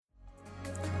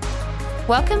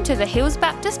Welcome to the Hills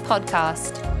Baptist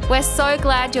Podcast. We're so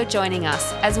glad you're joining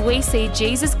us as we see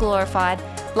Jesus glorified,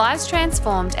 lives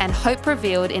transformed, and hope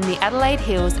revealed in the Adelaide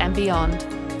Hills and beyond.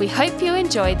 We hope you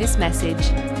enjoy this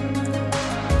message.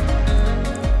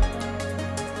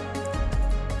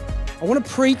 I want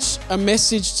to preach a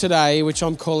message today which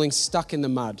I'm calling Stuck in the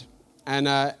Mud. And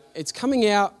it's coming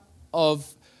out of,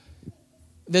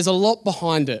 there's a lot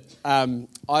behind it.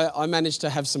 I managed to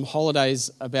have some holidays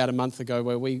about a month ago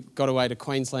where we got away to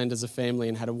Queensland as a family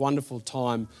and had a wonderful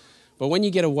time. But when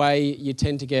you get away, you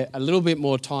tend to get a little bit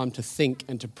more time to think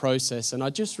and to process. And I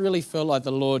just really felt like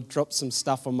the Lord dropped some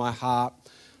stuff on my heart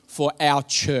for our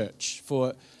church,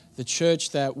 for the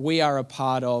church that we are a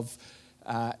part of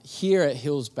here at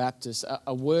Hills Baptist,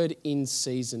 a word in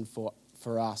season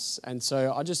for us. And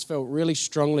so I just felt really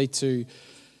strongly to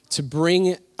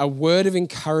bring a word of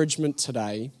encouragement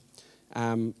today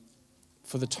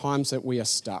for the times that we are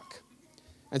stuck.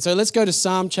 And so let's go to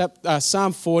Psalm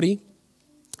 40.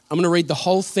 I'm going to read the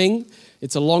whole thing.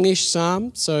 It's a longish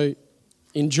psalm, so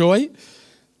enjoy.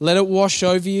 Let it wash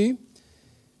over you.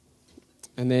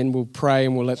 And then we'll pray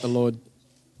and we'll let the Lord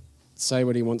say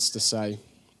what he wants to say.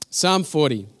 Psalm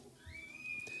 40.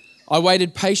 I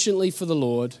waited patiently for the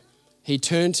Lord. He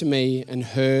turned to me and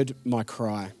heard my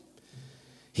cry.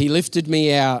 He lifted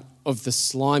me out of the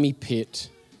slimy pit,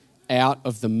 out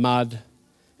of the mud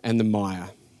and the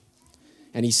mire.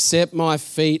 And he set my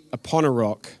feet upon a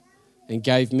rock and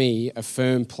gave me a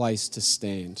firm place to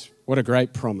stand. What a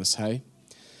great promise, hey?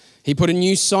 He put a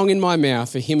new song in my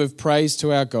mouth, a hymn of praise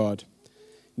to our God.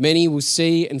 Many will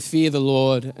see and fear the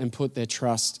Lord and put their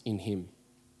trust in him.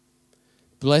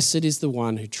 Blessed is the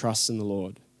one who trusts in the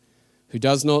Lord, who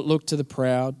does not look to the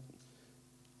proud,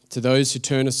 to those who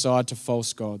turn aside to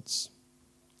false gods.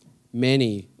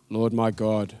 Many, Lord my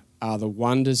God, are the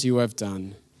wonders you have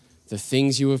done, the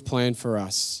things you have planned for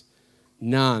us.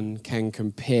 None can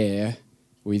compare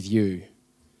with you.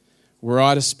 Were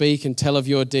I to speak and tell of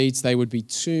your deeds, they would be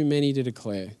too many to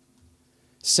declare.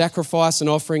 Sacrifice and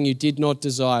offering you did not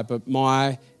desire, but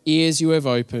my ears you have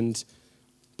opened.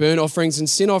 Burnt offerings and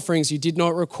sin offerings you did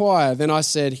not require. Then I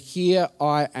said, here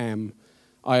I am,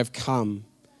 I have come.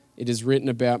 It is written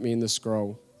about me in the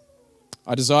scroll.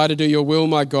 I desire to do your will,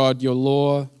 my God. Your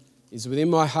law is within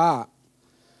my heart.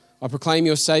 I proclaim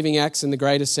your saving acts in the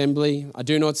great assembly. I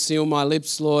do not seal my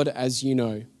lips, Lord, as you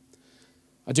know.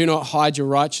 I do not hide your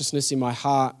righteousness in my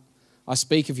heart. I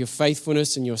speak of your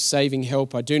faithfulness and your saving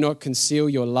help. I do not conceal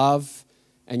your love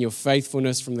and your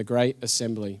faithfulness from the great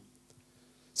assembly.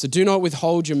 So do not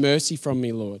withhold your mercy from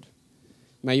me, Lord.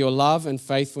 May your love and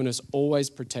faithfulness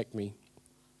always protect me.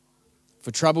 For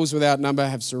troubles without number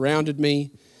have surrounded me.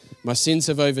 My sins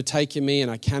have overtaken me and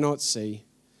I cannot see.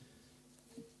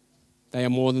 They are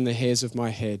more than the hairs of my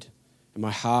head, and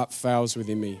my heart fails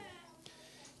within me.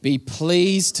 Be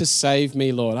pleased to save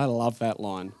me, Lord. I love that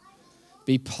line.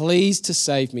 Be pleased to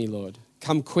save me, Lord.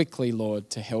 Come quickly, Lord,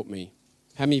 to help me.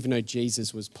 How many of you know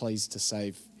Jesus was pleased to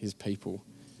save his people?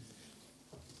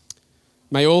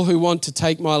 May all who want to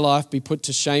take my life be put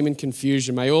to shame and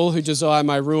confusion. May all who desire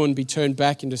my ruin be turned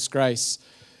back in disgrace.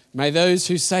 May those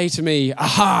who say to me,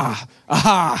 aha,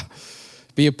 aha,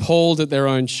 be appalled at their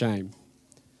own shame.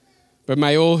 But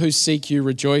may all who seek you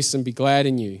rejoice and be glad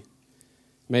in you.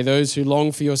 May those who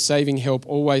long for your saving help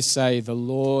always say, the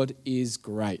Lord is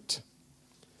great.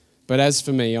 But as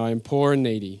for me, I am poor and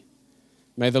needy.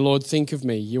 May the Lord think of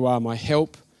me. You are my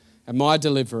help and my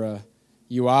deliverer.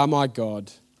 You are my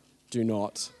God. Do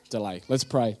not delay. Let's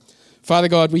pray. Father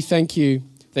God, we thank you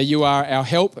that you are our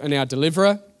help and our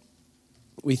deliverer.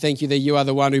 We thank you that you are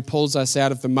the one who pulls us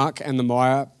out of the muck and the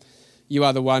mire. You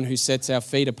are the one who sets our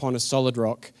feet upon a solid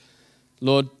rock.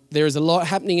 Lord, there is a lot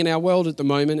happening in our world at the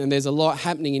moment, and there's a lot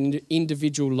happening in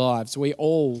individual lives. We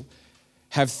all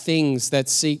have things that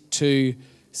seek to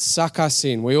suck us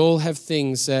in. We all have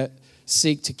things that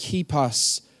seek to keep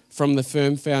us from the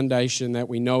firm foundation that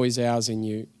we know is ours in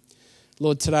you.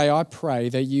 Lord, today I pray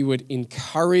that you would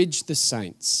encourage the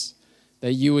saints,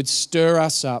 that you would stir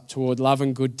us up toward love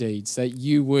and good deeds, that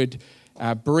you would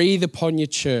breathe upon your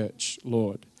church,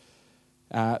 Lord.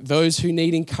 Those who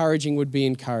need encouraging would be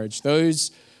encouraged. Those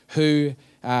who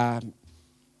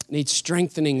need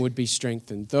strengthening would be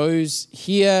strengthened. Those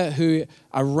here who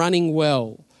are running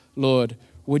well, Lord,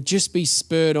 would just be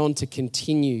spurred on to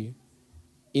continue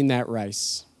in that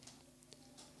race.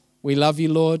 We love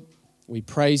you, Lord. We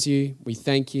praise you. We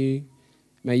thank you.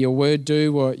 May your word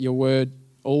do what your word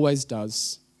always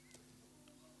does.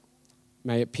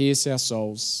 May it pierce our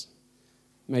souls.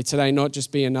 May today not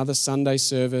just be another Sunday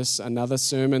service, another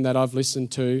sermon that I've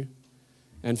listened to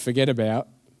and forget about.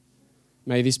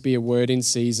 May this be a word in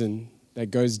season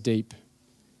that goes deep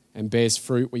and bears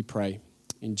fruit, we pray.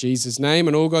 In Jesus' name,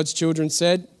 and all God's children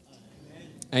said,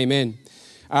 Amen.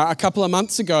 A couple of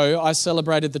months ago, I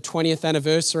celebrated the 20th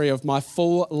anniversary of my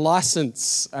full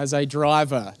license as a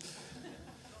driver.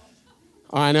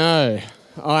 I know.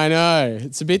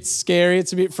 It's a bit scary,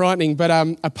 it's a bit frightening, but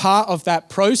a part of that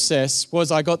process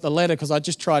was I got the letter, because I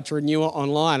just tried to renew it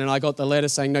online, and I got the letter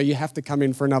saying, no, you have to come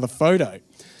in for another photo.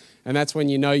 And that's when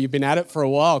you know you've been at it for a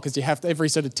while, because you have to, every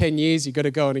sort of 10 years, you've got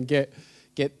to go in and get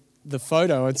the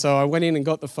photo. And so I went in and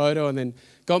got the photo and then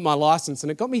got my license,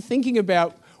 and it got me thinking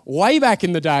about way back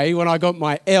in the day when I got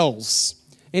my L's.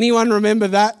 Anyone remember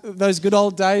those good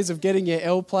old days of getting your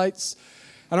L plates?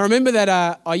 And I remember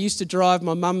that I used to drive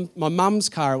my mum's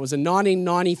car. It was a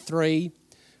 1993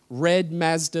 red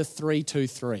Mazda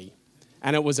 323,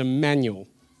 and it was a manual,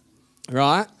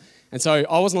 right? And so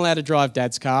I wasn't allowed to drive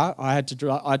Dad's car. I had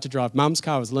to drive Mum's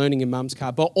car. I was learning in Mum's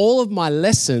car, but all of my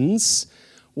lessons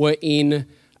were in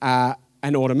an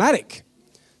automatic.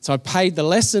 So I paid the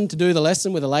lesson to do the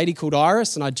lesson with a lady called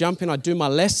Iris, and I jump in, I do my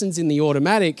lessons in the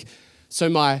automatic. So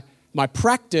my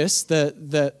practice,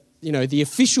 the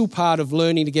official part of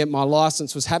learning to get my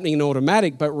license was happening in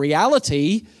automatic, but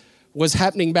reality was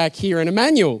happening back here in a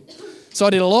manual. So I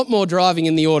did a lot more driving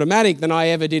in the automatic than I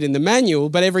ever did in the manual,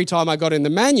 but every time I got in the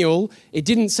manual, it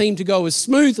didn't seem to go as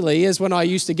smoothly as when I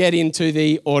used to get into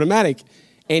the automatic.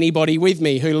 Anybody with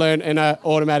me who learned in an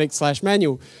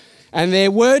automatic/manual? And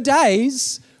there were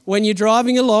days when you're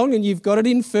driving along and you've got it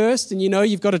in first, and you know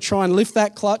you've got to try and lift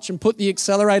that clutch and put the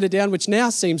accelerator down, which now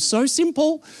seems so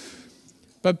simple.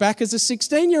 But back as a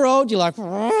 16-year-old, you're like,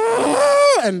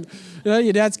 and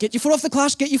your dad's, get your foot off the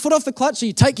clutch. So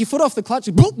you take your foot off the clutch,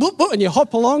 and you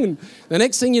hop along, and the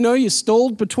next thing you know, you're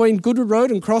stalled between Goodwood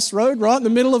Road and Cross Road, right in the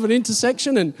middle of an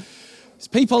intersection, and there's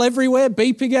people everywhere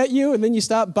beeping at you, and then you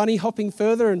start bunny hopping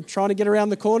further and trying to get around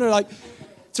the corner. Like,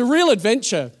 it's a real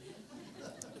adventure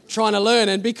trying to learn.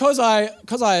 And because I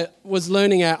was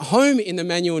learning at home in the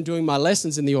manual and doing my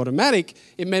lessons in the automatic,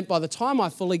 it meant by the time I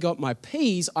fully got my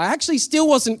Ps, I actually still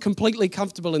wasn't completely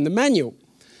comfortable in the manual.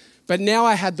 But now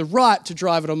I had the right to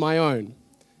drive it on my own.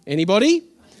 Anybody?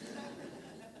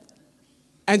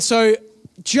 And so,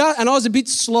 and I was a bit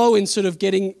slow in sort of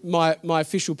getting my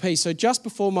official P. So just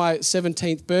before my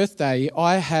 17th birthday,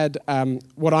 I had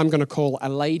what I'm going to call a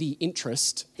lady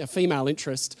interest, a female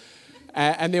interest.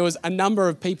 And there was a number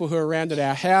of people who were around at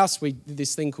our house. We did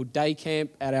this thing called day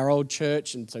camp at our old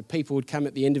church. And so people would come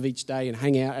at the end of each day and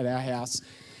hang out at our house.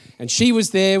 And she was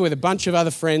there with a bunch of other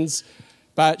friends,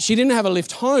 but she didn't have a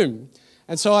lift home.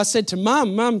 And so I said to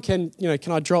Mum, can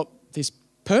I drop this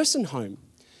person home?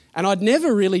 And I'd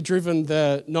never really driven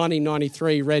the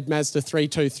 1993 red Mazda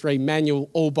 323 manual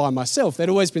all by myself. There'd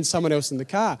always been someone else in the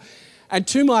car. And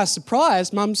to my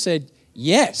surprise, Mum said,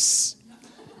 yes.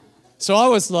 So I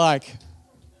was like,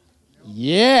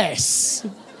 yes,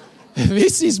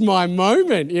 this is my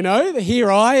moment,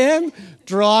 Here I am,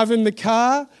 driving the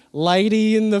car,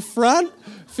 lady in the front,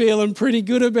 feeling pretty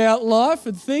good about life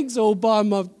and things, all by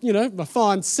my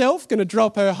fine self, going to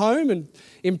drop her home and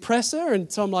impress her.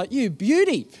 And so I'm like, you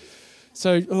beauty.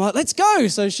 So I'm like, let's go.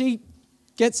 So she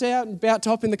gets out and about to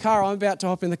hop in the car. I'm about to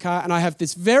hop in the car. And I have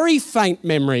this very faint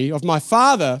memory of my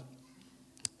father.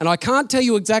 And I can't tell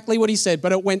you exactly what he said,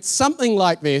 but it went something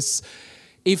like this.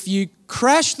 If you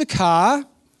crash the car,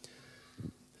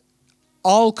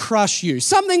 I'll crush you.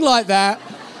 Something like that.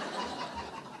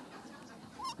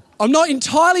 I'm not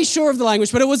entirely sure of the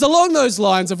language, but it was along those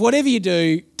lines of whatever you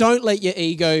do, don't let your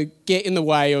ego get in the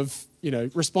way of,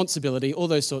 responsibility, all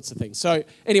those sorts of things. So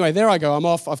anyway, there I go. I'm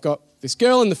off. I've got this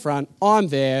girl in the front. I'm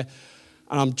there,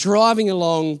 and I'm driving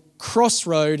along Cross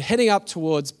Road, heading up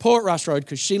towards Portrush Road,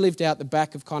 because she lived out the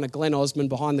back of kind of Glen Osmond,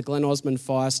 behind the Glen Osmond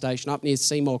fire station, up near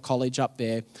Seymour College up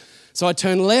there. So I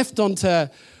turn left onto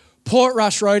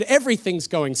Portrush Road. Everything's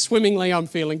going swimmingly. I'm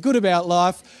feeling good about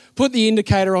life. Put the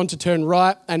indicator on to turn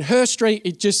right, and her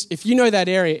street, if you know that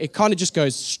area, it kind of just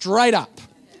goes straight up,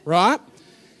 right?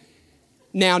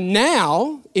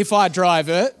 Now, if I drive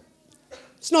it,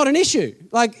 it's not an issue.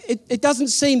 Like, it doesn't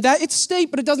seem that, it's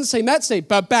steep, but it doesn't seem that steep.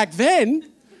 But back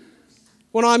then,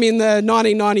 when I'm in the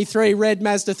 1993 red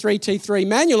Mazda 323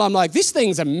 manual, I'm like, this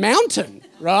thing's a mountain,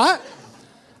 right?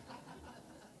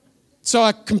 So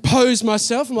I compose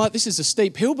myself. I'm like, this is a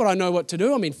steep hill, but I know what to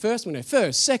do. I'm in first. I'm going to go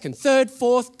first, second, third,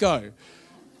 fourth, go.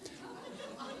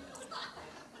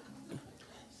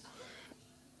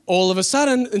 All of a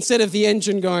sudden, instead of the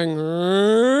engine going,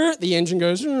 the engine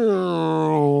goes, and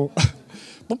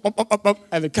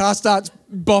the car starts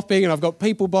bopping, and I've got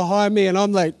people behind me, and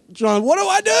I'm like, John, what do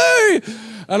I do?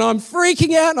 And I'm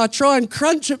freaking out, and I try and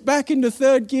crunch it back into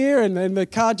third gear, and then the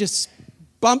car just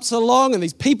bumps along and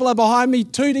these people are behind me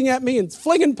tooting at me and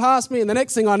flinging past me, and the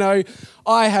next thing I know,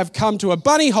 I have come to a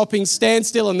bunny hopping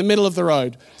standstill in the middle of the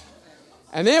road.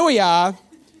 And there we are,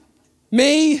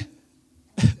 me,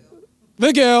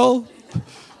 the girl,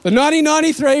 the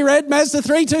 1993 red Mazda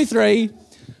 323,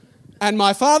 and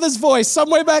my father's voice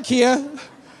somewhere back here,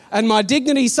 and my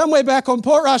dignity somewhere back on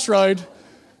Portrush Road,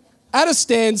 at a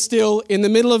standstill in the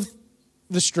middle of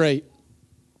the street.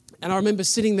 And I remember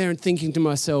sitting there and thinking to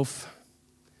myself,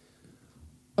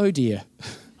 oh dear,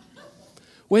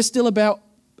 we're still about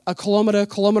a kilometre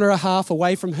and a half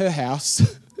away from her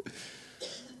house.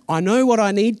 I know what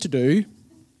I need to do,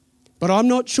 but I'm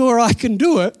not sure I can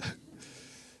do it.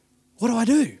 What do I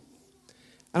do?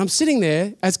 And I'm sitting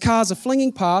there as cars are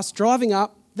flinging past, driving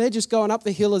up. They're just going up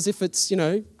the hill as if it's,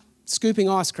 scooping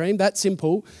ice cream, that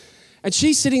simple. And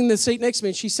she's sitting in the seat next to me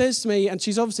and she says to me, and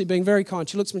she's obviously being very kind,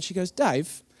 she looks at me and she goes,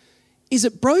 Dave, is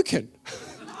it broken?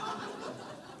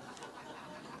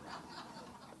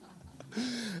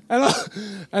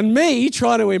 And me,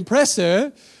 trying to impress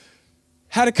her,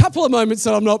 had a couple of moments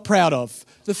that I'm not proud of.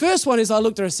 The first one is I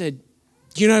looked at her and said,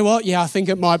 you know what? Yeah, I think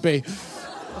it might be.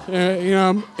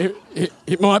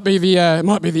 It might be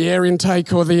the air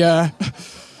intake or the,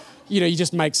 you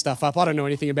just make stuff up. I don't know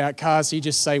anything about cars, so you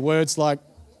just say words like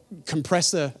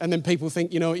compressor, and then people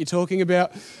think you know what you're talking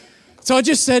about. So I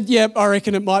just said, yeah, I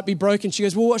reckon it might be broken. She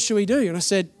goes, well, what should we do? And I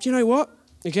said, do you know what?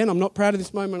 Again, I'm not proud of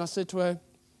this moment. I said to her,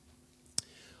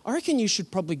 I reckon you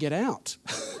should probably get out.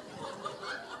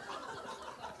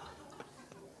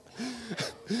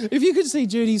 If you could see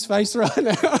Judy's face right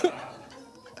now.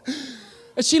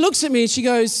 And she looks at me and she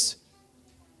goes,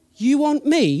 you want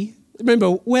me?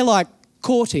 Remember, we're like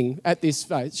courting at this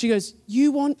phase. She goes,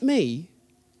 you want me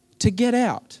to get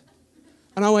out?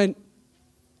 And I went,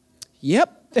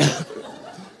 yep.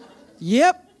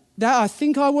 Yep. I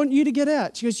think I want you to get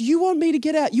out. She goes, you want me to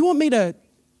get out? You want me to,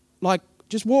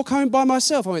 just walk home by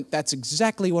myself? I went, that's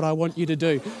exactly what I want you to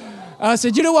do. I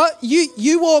said, you know what?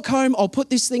 You walk home, I'll put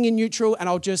this thing in neutral and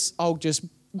I'll just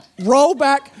roll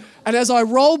back. And as I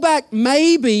roll back,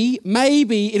 maybe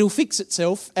it'll fix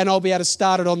itself and I'll be able to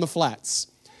start it on the flats.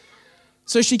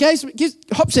 So she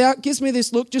hops out, gives me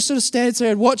this look, just sort of stands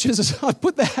there and watches as I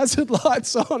put the hazard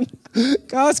lights on.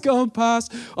 Cars going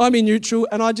past, I'm in neutral,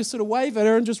 and I just sort of wave at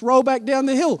her and just roll back down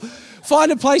the hill.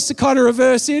 Find a place to kind of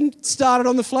reverse in, start it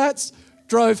on the flats,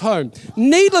 drove home.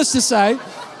 Needless to say,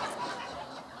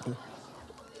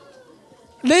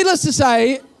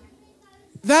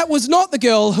 that was not the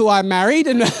girl who I married,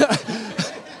 and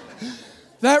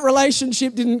that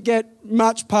relationship didn't get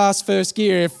much past first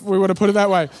gear, if we want to put it that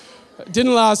way. It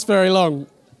didn't last very long.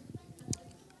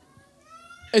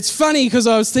 It's funny because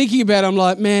I was thinking about it, I'm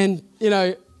like, man,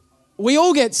 we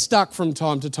all get stuck from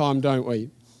time to time, don't we?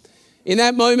 In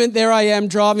that moment, there I am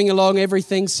driving along,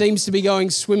 everything seems to be going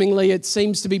swimmingly, it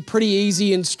seems to be pretty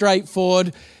easy and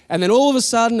straightforward. And then all of a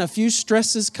sudden, a few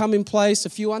stresses come in place, a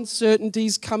few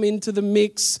uncertainties come into the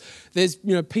mix. There's,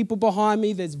 people behind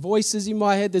me, there's voices in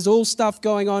my head, there's all stuff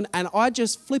going on, and I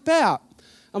just flip out.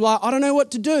 I'm like, I don't know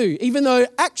what to do, even though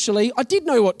actually I did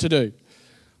know what to do.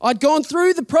 I'd gone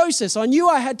through the process. I knew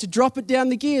I had to drop it down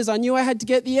the gears. I knew I had to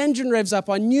get the engine revs up.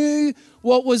 I knew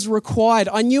what was required.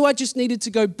 I knew I just needed to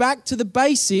go back to the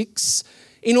basics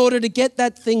in order to get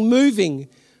that thing moving.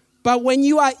 But when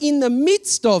you are in the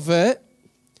midst of it,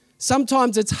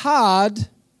 sometimes it's hard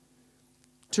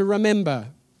to remember.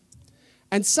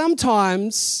 And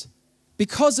sometimes,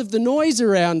 because of the noise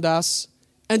around us,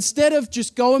 instead of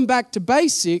just going back to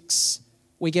basics,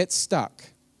 we get stuck.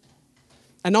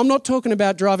 And I'm not talking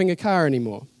about driving a car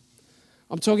anymore.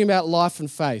 I'm talking about life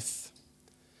and faith.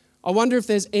 I wonder if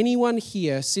there's anyone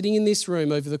here sitting in this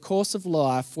room over the course of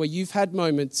life where you've had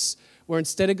moments where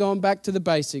instead of going back to the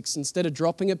basics, instead of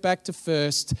dropping it back to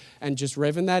first and just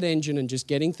revving that engine and just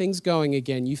getting things going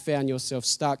again, you found yourself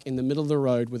stuck in the middle of the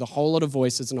road with a whole lot of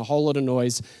voices and a whole lot of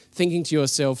noise, thinking to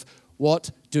yourself, what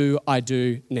do I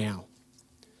do now?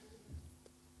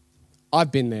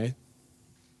 I've been there.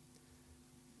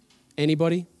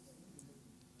 Anybody?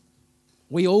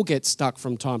 We all get stuck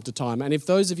from time to time. And if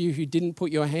those of you who didn't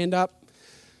put your hand up,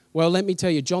 well, let me tell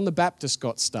you, John the Baptist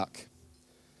got stuck.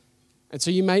 And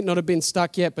so you may not have been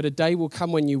stuck yet, but a day will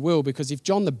come when you will, because if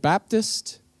John the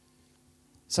Baptist,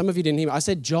 some of you didn't hear me, I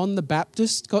said John the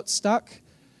Baptist got stuck.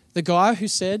 The guy who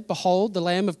said, behold, the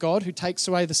Lamb of God who takes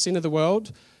away the sin of the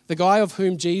world. The guy of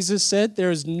whom Jesus said,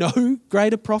 there is no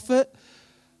greater prophet,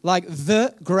 like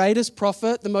the greatest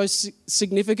prophet, the most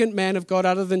significant man of God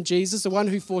other than Jesus, the one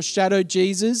who foreshadowed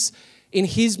Jesus in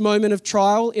his moment of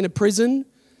trial in a prison,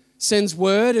 sends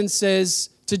word and says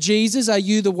to Jesus, are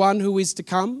you the one who is to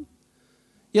come?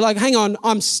 You're like, hang on,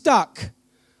 I'm stuck.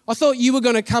 I thought you were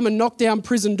going to come and knock down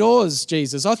prison doors,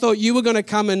 Jesus. I thought you were going to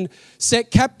come and set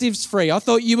captives free. I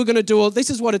thought you were going to do all, this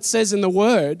is what it says in the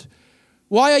word.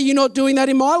 Why are you not doing that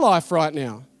in my life right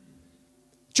now?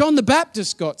 John the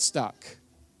Baptist got stuck.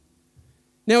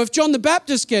 Now, if John the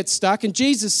Baptist gets stuck and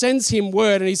Jesus sends him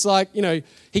word and he's like,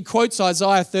 he quotes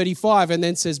Isaiah 35 and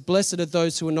then says, blessed are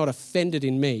those who are not offended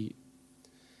in me.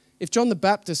 If John the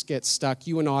Baptist gets stuck,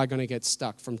 you and I are going to get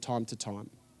stuck from time to time.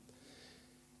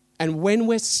 And when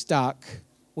we're stuck,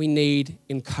 we need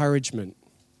encouragement.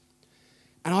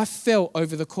 And I felt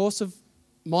over the course of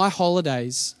my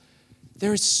holidays,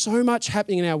 there is so much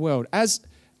happening in our world. As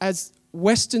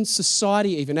Western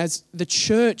society even, as the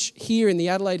church here in the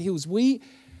Adelaide Hills, we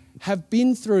have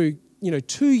been through,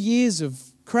 2 years of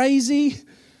crazy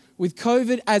with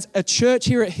COVID. As a church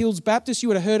here at Hills Baptist, you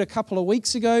would have heard a couple of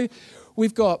weeks ago,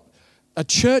 we've got a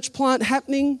church plant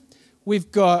happening.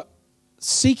 We've got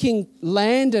seeking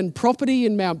land and property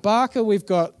in Mount Barker. We've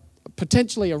got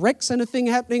potentially a rec centre thing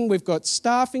happening. We've got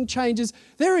staffing changes.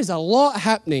 There is a lot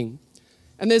happening.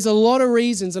 And there's a lot of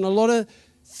reasons and a lot of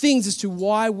things as to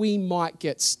why we might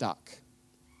get stuck.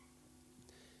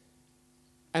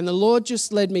 And the Lord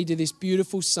just led me to this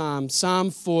beautiful psalm,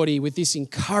 Psalm 40, with this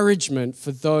encouragement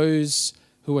for those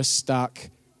who are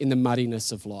stuck in the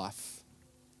muddiness of life.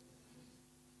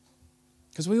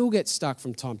 Because we all get stuck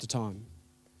from time to time.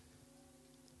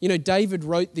 David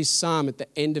wrote this psalm at the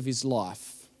end of his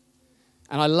life.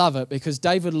 And I love it because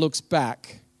David looks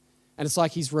back and it's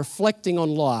like he's reflecting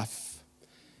on life.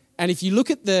 And if you look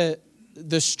at the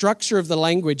structure of the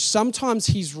language, sometimes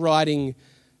he's writing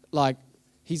like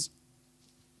he's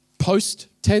post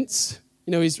tense,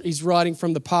 he's writing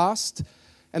from the past.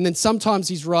 And then sometimes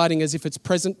he's writing as if it's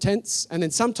present tense. And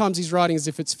then sometimes he's writing as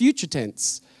if it's future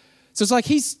tense. So it's like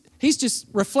he's just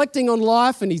reflecting on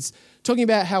life and he's talking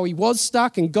about how he was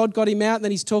stuck and God got him out. And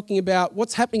then he's talking about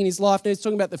what's happening in his life. Now he's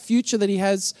talking about the future that he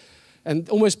has and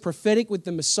almost prophetic with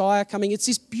the Messiah coming. It's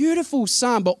this beautiful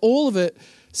psalm, but all of it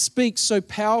speaks so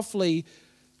powerfully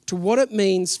to what it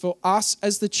means for us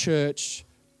as the church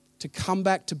to come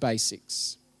back to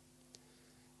basics.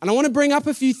 And I want to bring up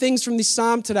a few things from this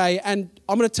psalm today, and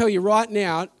I'm going to tell you right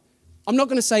now, I'm not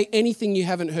going to say anything you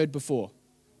haven't heard before.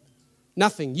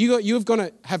 Nothing. You're going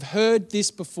to have heard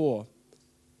this before.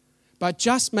 But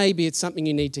just maybe it's something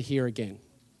you need to hear again.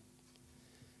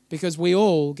 Because we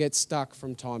all get stuck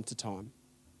from time to time.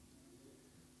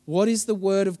 What is the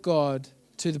word of God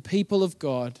to the people of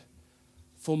God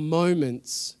for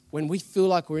moments when we feel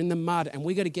like we're in the mud and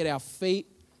we got to get our feet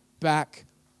back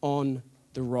on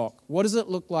the rock? What does it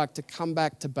look like to come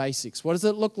back to basics? What does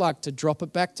it look like to drop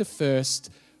it back to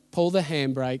first, pull the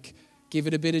handbrake, give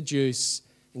it a bit of juice,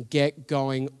 and get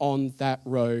going on that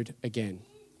road again?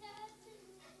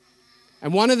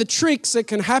 And one of the tricks that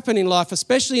can happen in life,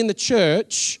 especially in the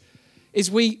church, is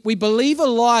we believe a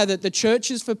lie that the church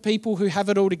is for people who have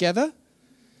it all together.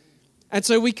 And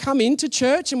so we come into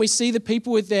church and we see the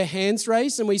people with their hands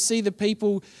raised and we see the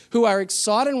people who are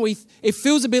excited and it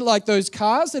feels a bit like those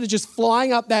cars that are just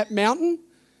flying up that mountain.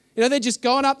 They're just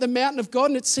going up the mountain of God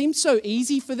and it seems so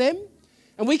easy for them.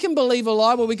 And we can believe a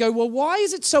lie where we go, well, why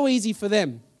is it so easy for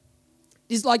them?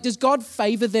 Does God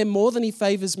favor them more than he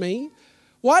favors me?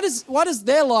 Why does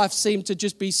their life seem to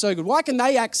just be so good? Why can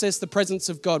they access the presence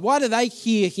of God? Why do they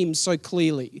hear him so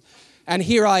clearly? And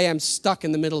here I am stuck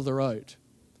in the middle of the road.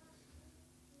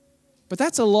 But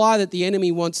that's a lie that the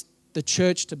enemy wants the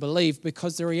church to believe,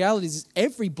 because the reality is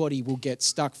everybody will get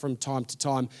stuck from time to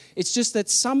time. It's just that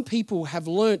some people have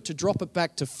learnt to drop it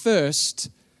back to first,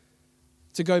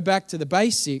 to go back to the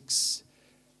basics,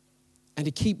 and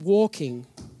to keep walking,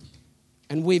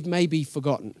 and we've maybe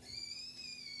forgotten.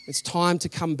 It's time to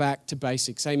come back to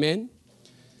basics, amen?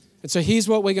 And so here's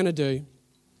what we're going to do.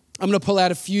 I'm going to pull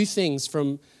out a few things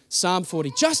from Psalm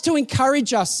 40, just to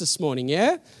encourage us this morning,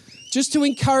 yeah? Just to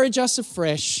encourage us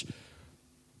afresh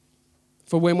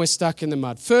for when we're stuck in the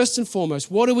mud. First and foremost,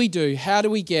 what do we do? How do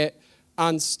we get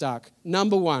unstuck?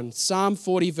 Number one, Psalm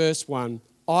 40 verse 1,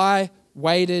 I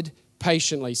waited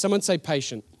patiently. Someone say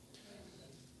patient.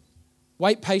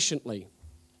 Wait patiently.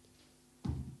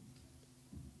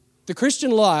 The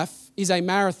Christian life is a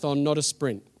marathon, not a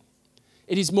sprint.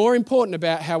 It is more important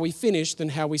about how we finish than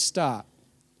how we start.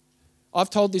 I've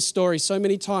told this story so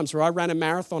many times where I ran a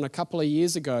marathon a couple of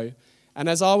years ago, and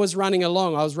as I was running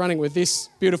along, I was running with this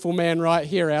beautiful man right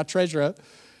here, our treasurer,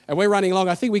 and we're running along.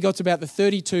 I think we got to about the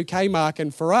 32K mark,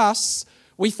 and for us,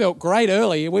 we felt great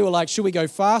early, and we were like, should we go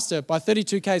faster? By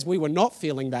 32Ks, we were not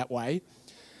feeling that way.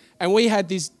 And we had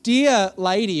this dear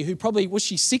lady who probably, was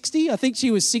she 60? I think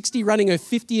she was 60, running her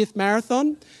 50th marathon.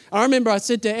 And I remember I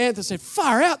said to Anth, I said,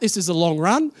 far out, this is a long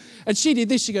run. And she did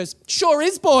this, she goes, sure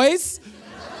is, boys.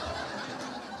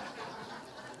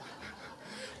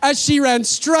 As she ran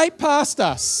straight past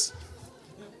us.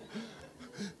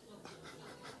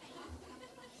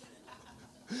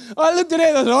 I looked at her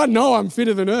and I said, I know I'm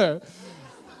fitter than her.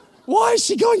 Why is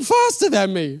she going faster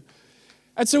than me?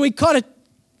 And so we kind of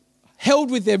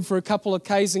held with them for a couple of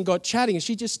Ks and got chatting, and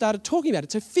she just started talking about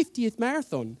it. It's her 50th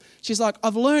marathon. She's like,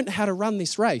 I've learned how to run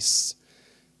this race.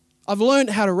 I've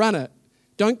learned how to run it.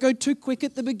 Don't go too quick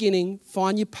at the beginning,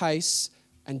 find your pace,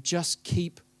 and just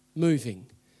keep moving.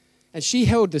 And she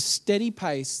held the steady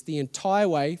pace the entire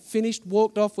way, finished,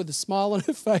 walked off with a smile on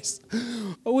her face.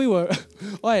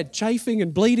 I had chafing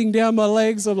and bleeding down my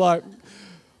legs. I'm like,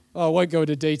 I won't go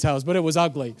into details, but it was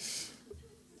ugly.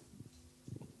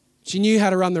 She knew how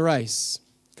to run the race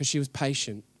because she was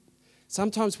patient.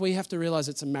 Sometimes we have to realize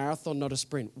it's a marathon, not a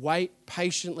sprint. Wait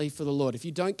patiently for the Lord. If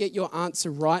you don't get your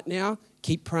answer right now,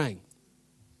 keep praying.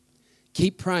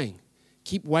 Keep praying.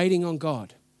 Keep waiting on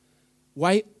God.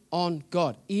 Wait on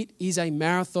God. It is a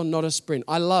marathon, not a sprint.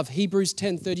 I love Hebrews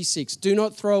 10:36. Do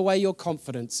not throw away your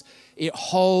confidence. It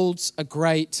holds a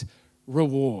great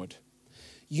reward.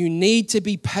 You need to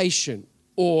be patient,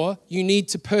 or you need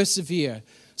to persevere,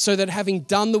 so that having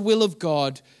done the will of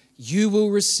God, you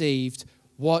will receive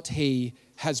what he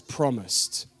has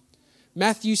promised.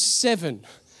 Matthew 7,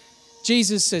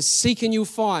 Jesus says, seek and you'll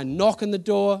find, knock and the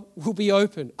door will be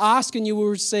open, ask and you will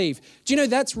receive. Do you know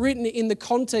that's written in the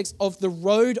context of the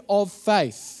road of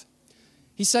faith?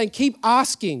 He's saying keep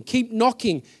asking, keep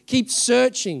knocking, keep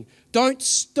searching, don't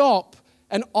stop,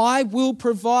 and I will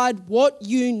provide what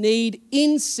you need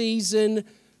in season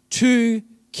to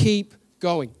keep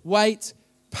going. Wait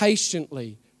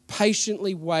patiently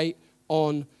wait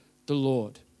on the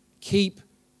Lord. Keep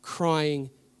crying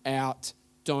out.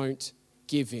 Don't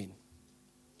give in.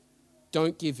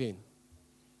 Don't give in.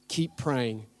 Keep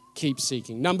praying. Keep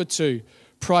seeking. Number 2,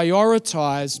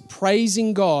 prioritize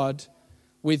praising God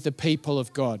with the people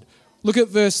of God. Look at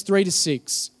verse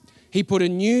 3-6. He put a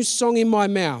new song in my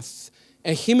mouth,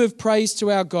 a hymn of praise to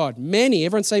our God. Many,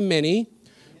 everyone say many,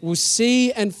 will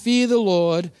see and fear the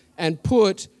Lord and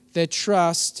put their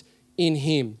trust in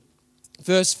him.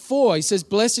 Verse 4, he says,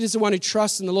 blessed is the one who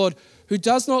trusts in the Lord, who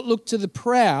does not look to the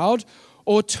proud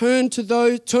or turn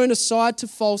aside to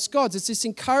false gods. It's this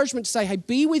encouragement to say, hey,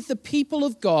 be with the people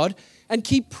of God and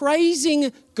keep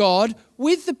praising God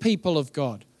with the people of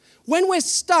God. When we're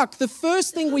stuck, the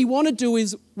first thing we want to do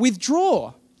is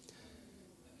withdraw.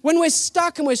 When we're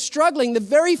stuck and we're struggling, the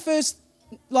very first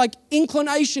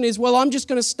inclination is, well, I'm just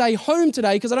going to stay home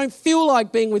today because I don't feel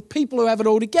like being with people who have it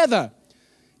all together.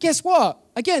 Guess what?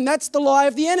 Again, that's the lie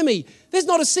of the enemy. There's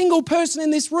not a single person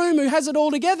in this room who has it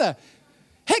all together.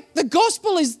 Heck, the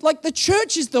gospel is the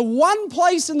church is the one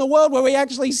place in the world where we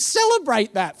actually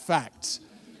celebrate that fact.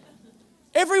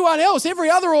 Everyone else, every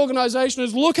other organization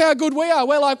is, look how good we are.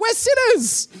 We're like, we're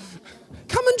sinners.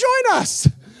 Come and join us.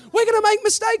 We're going to make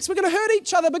mistakes. We're going to hurt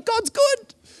each other, but God's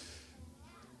good.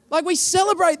 We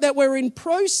celebrate that we're in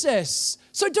process.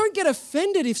 So don't get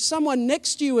offended if someone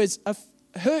next to you has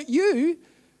hurt you.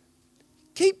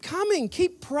 Keep coming.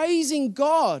 Keep praising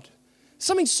God.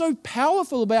 Something so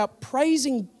powerful about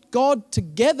praising God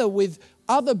together with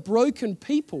other broken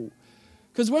people.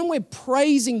 Because when we're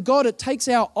praising God, it takes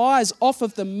our eyes off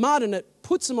of the mud and it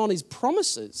puts them on his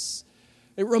promises.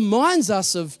 It reminds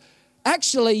us of,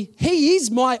 actually, he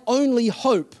is my only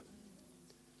hope.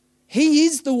 He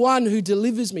is the one who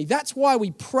delivers me. That's why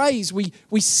we praise, we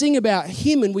sing about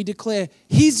him, and we declare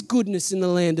his goodness in the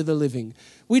land of the living.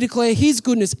 We declare his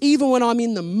goodness even when I'm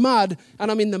in the mud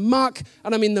and I'm in the muck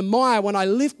and I'm in the mire. When I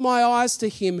lift my eyes to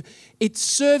him, it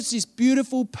serves this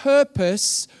beautiful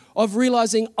purpose of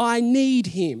realizing I need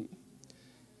him.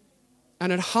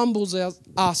 And it humbles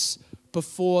us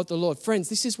before the Lord. Friends,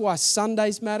 this is why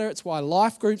Sundays matter. It's why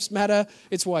life groups matter.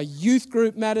 It's why youth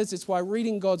group matters. It's why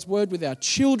reading God's word with our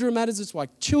children matters. It's why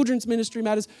children's ministry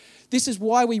matters. This is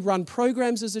why we run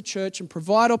programs as a church and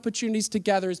provide opportunities to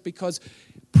gather, is because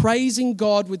praising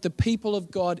God with the people of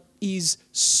God is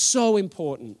so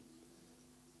important.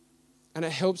 And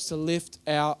it helps to lift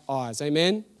our eyes.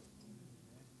 Amen?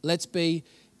 Let's be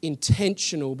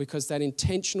intentional, because that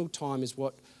intentional time is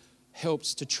what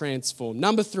helps to transform.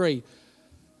 Number 3,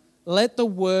 let the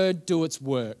word do its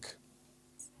work.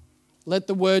 Let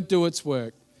the word do its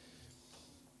work.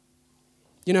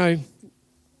 You know,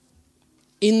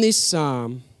 in this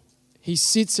psalm, he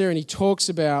sits there and he talks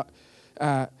about,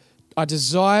 I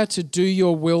desire to do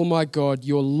your will, my God.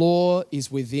 Your law is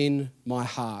within my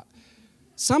heart.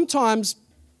 sometimes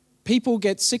people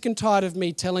get sick and tired of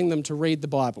me telling them to read the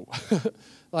Bible.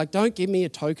 Like, don't give me a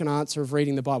token answer of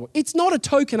reading the Bible. It's not a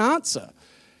token answer.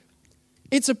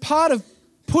 It's a part of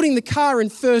putting the car in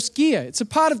first gear. It's a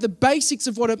part of the basics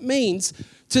of what it means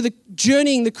to the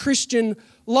journeying the Christian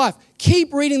life.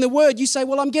 Keep reading the Word. You say,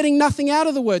 well, I'm getting nothing out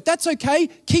of the Word. That's okay.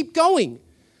 Keep going.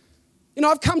 You know,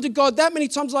 I've come to God that many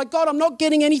times like, God, I'm not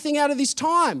getting anything out of this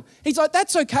time. He's like,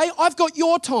 that's okay. I've got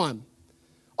your time.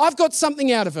 I've got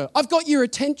something out of it. I've got your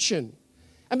attention.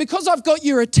 And because I've got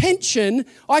your attention,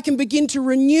 I can begin to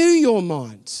renew your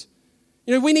mind.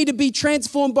 You know, we need to be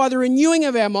transformed by the renewing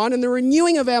of our mind, and the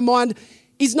renewing of our mind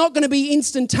is not going to be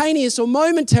instantaneous or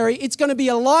momentary. It's going to be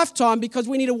a lifetime because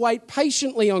we need to wait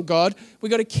patiently on God. We've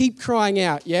got to keep crying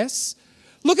out, yes?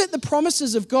 Look at the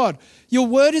promises of God. Your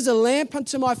word is a lamp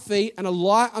unto my feet and a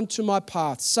light unto my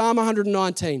path. Psalm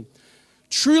 119.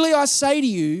 Truly I say to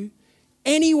you,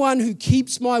 anyone who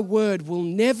keeps my word will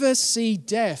never see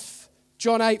death.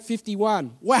 John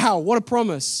 8:51. Wow, what a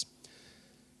promise.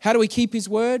 How do we keep his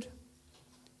word?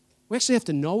 We actually have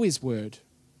to know his word.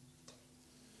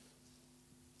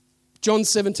 John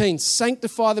 17,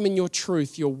 sanctify them in your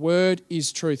truth. Your word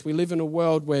is truth. We live in a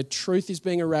world where truth is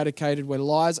being eradicated, where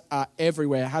lies are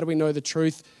everywhere. How do we know the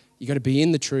truth? You've got to be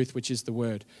in the truth, which is the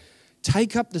word.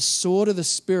 Take up the sword of the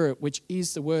Spirit, which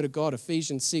is the word of God.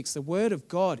 Ephesians 6. The word of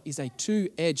God is a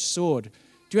two-edged sword.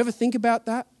 Do you ever think about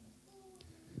that?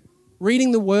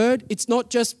 Reading the word, it's not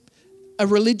just a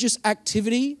religious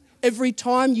activity. Every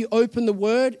time you open the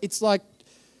word, it's like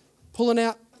pulling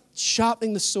out,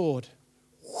 sharpening the sword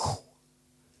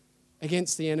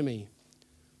against the enemy.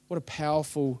 What a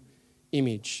powerful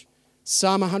image.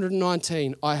 Psalm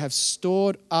 119, I have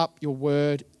stored up your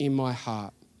word in my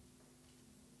heart.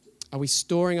 Are we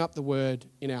storing up the word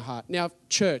in our heart? Now,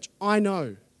 church, I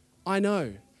know.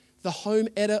 The home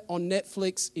edit on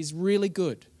Netflix is really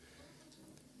good.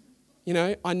 You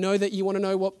know, I know that you want to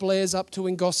know what Blair's up to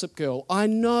in Gossip Girl. I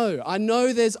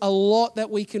know there's a lot that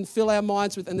we can fill our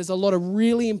minds with, and there's a lot of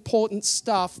really important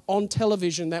stuff on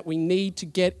television that we need to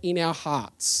get in our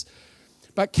hearts.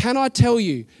 But can I tell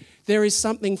you, there is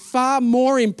something far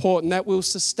more important that will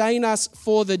sustain us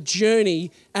for the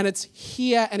journey, and it's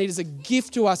here, and it is a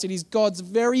gift to us. It is God's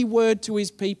very word to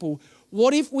his people.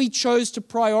 What if we chose to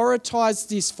prioritize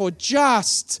this for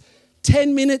just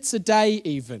 10 minutes a day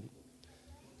even?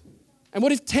 And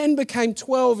what if 10 became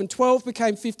 12 and 12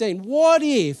 became 15? What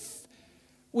if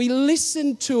we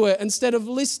listened to it instead of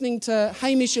listening to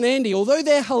Hamish and Andy, although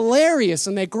they're hilarious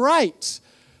and they're great?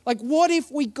 Like, what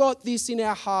if we got this in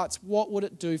our hearts? What would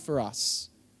it do for us?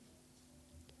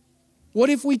 What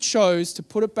if we chose to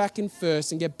put it back in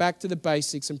first and get back to the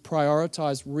basics and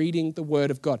prioritize reading the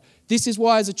Word of God? This is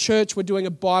why as a church we're doing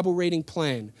a Bible reading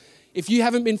plan. If you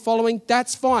haven't been following,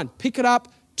 that's fine. Pick it up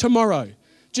tomorrow.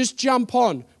 Just jump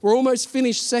on. We're almost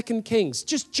finished 2 Kings.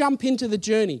 Just jump into the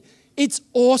journey. It's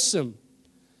awesome.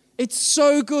 It's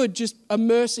so good just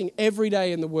immersing every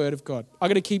day in the Word of God. I've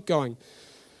got to keep going.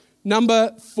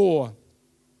 Number 4,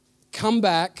 come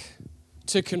back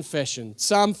to confession.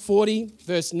 Psalm 40,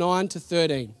 verse 9 to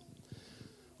 13.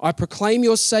 I proclaim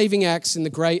your saving acts in the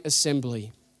great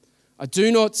assembly. I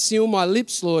do not seal my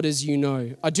lips, Lord, as you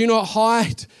know. I do not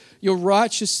hide your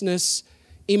righteousness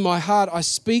in my heart. I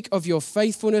speak of your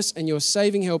faithfulness and your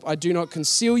saving help. I do not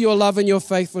conceal your love and your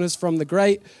faithfulness from the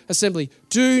great assembly.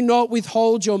 Do not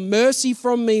withhold your mercy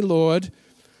from me, Lord.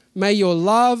 May your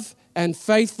love and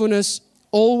faithfulness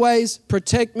always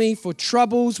protect me, for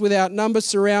troubles without number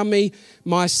surround me.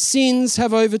 My sins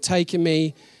have overtaken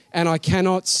me, and I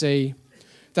cannot see.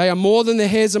 They are more than the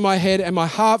hairs of my head, and my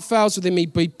heart fails within me.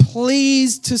 Be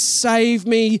pleased to save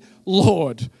me,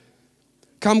 Lord.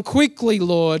 Come quickly,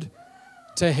 Lord,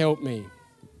 to help me.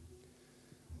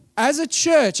 As a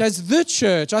church, as the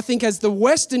church, I think as the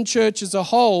Western church as a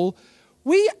whole,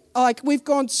 we've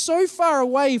gone so far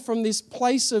away from this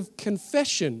place of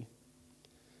confession.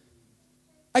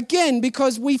 Again,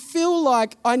 because we feel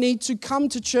like I need to come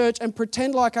to church and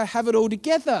pretend like I have it all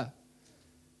together.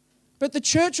 But the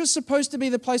church was supposed to be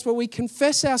the place where we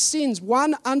confess our sins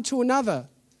one unto another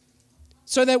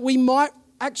so that we might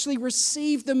actually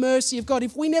receive the mercy of God.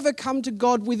 If we never come to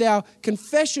God with our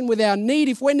confession, with our need,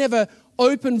 if we're never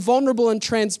open, vulnerable, and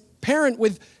transparent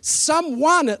with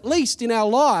someone at least in our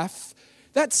life,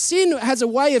 that sin has a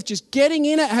way of just getting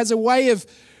in. It has a way of,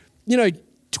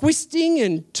 twisting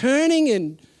and turning,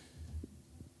 and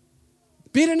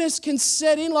bitterness can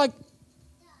set in. Like,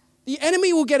 the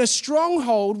enemy will get a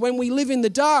stronghold when we live in the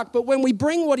dark, but when we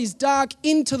bring what is dark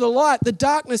into the light, the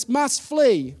darkness must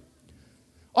flee.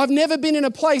 I've never been in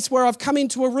a place where I've come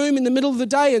into a room in the middle of the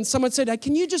day and someone said, hey,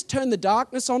 can you just turn the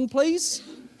darkness on, please?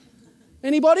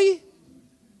 Anybody?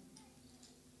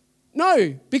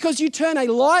 No, because you turn a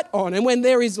light on, and when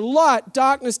there is light,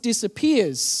 darkness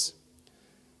disappears.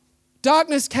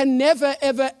 Darkness can never,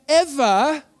 ever,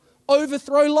 ever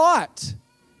overthrow light.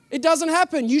 It doesn't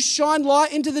happen. You shine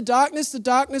light into the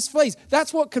darkness flees.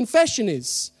 That's what confession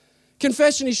is.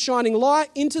 Confession is shining light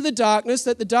into the darkness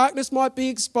that the darkness might be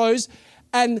exposed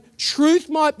and truth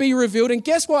might be revealed. And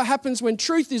guess what happens when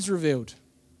truth is revealed?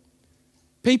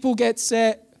 People get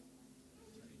set,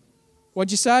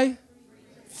 what'd you say?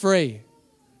 Free.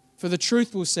 For the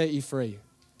truth will set you free.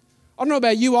 I don't know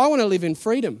about you, I want to live in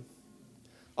freedom.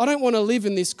 I don't want to live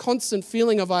in this constant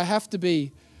feeling of I have to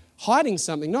be hiding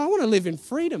something. No, I want to live in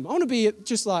freedom. I want to be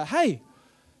just like, hey,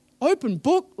 open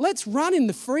book. Let's run in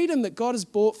the freedom that God has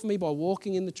bought for me by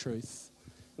walking in the truth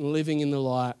and living in the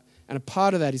light. And a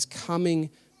part of that is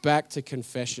coming back to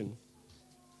confession.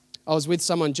 I was with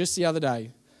someone just the other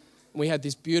day, and we had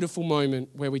this beautiful moment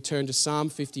where we turned to Psalm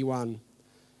 51.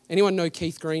 Anyone know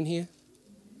Keith Green here?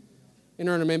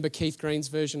 Anyone remember Keith Green's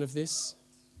version of this?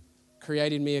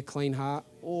 Created me a clean heart.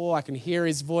 Oh, I can hear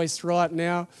his voice right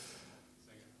now.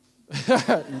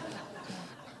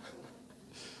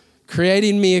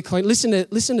 Creating me a clean... Listen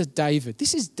to David.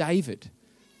 This is David,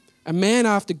 a man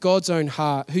after God's own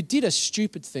heart who did a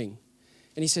stupid thing.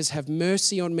 And he says, have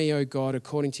mercy on me, O God,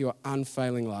 according to your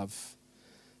unfailing love.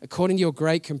 According to your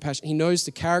great compassion. He knows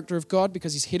the character of God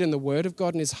because he's hidden the word of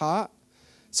God in his heart.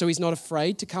 So he's not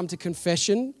afraid to come to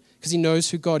confession because he knows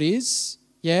who God is.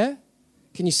 Yeah?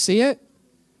 Can you see it?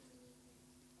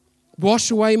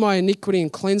 Wash away my iniquity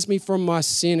and cleanse me from my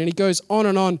sin. And he goes on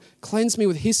and on. Cleanse me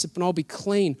with hyssop and I'll be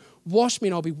clean. Wash me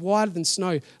and I'll be whiter than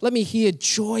snow. Let me hear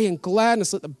joy and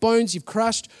gladness. Let the bones you've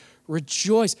crushed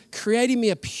rejoice. Creating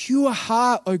me a pure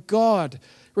heart, O God.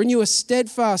 Renew a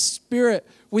steadfast spirit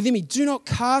within me. Do not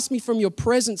cast me from your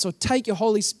presence or take your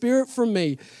Holy Spirit from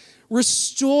me.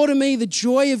 Restore to me the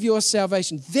joy of your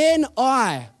salvation. Then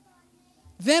I.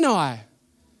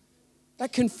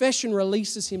 That confession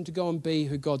releases him to go and be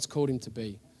who God's called him to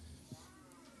be.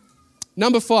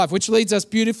 Number 5, which leads us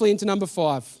beautifully into number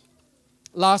 5.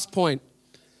 Last point.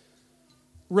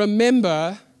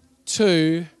 Remember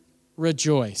to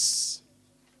rejoice.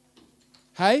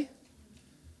 Hey?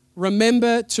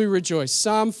 Remember to rejoice.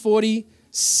 Psalm 40,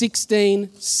 16,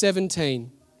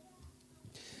 17.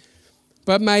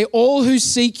 But may all who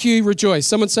seek you rejoice.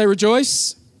 Someone say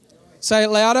rejoice. Say it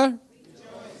louder.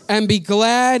 And be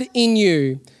glad in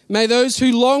you. May those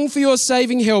who long for your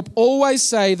saving help always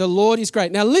say, the Lord is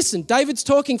great. Now listen, David's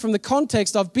talking from the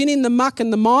context, I've been in the muck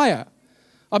and the mire.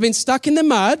 I've been stuck in the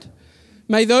mud.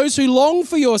 May those who long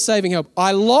for your saving help,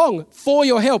 I long for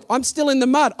your help. I'm still in the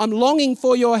mud. I'm longing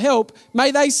for your help.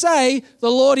 May they say, the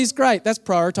Lord is great. That's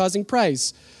prioritizing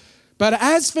praise. But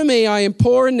as for me, I am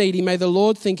poor and needy. May the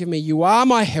Lord think of me. You are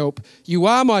my help. You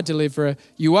are my deliverer.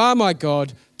 You are my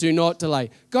God. Do not delay.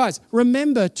 Guys,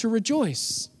 remember to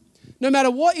rejoice. No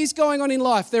matter what is going on in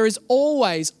life, there is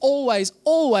always, always,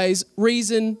 always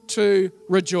reason to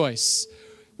rejoice.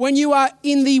 When you are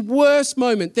in the worst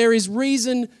moment, there is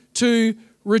reason to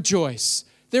rejoice.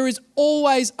 There is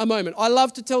always a moment. I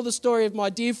love to tell the story of my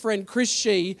dear friend Chris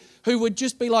Shee, who would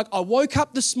just be like, I woke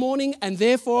up this morning and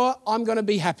therefore I'm going to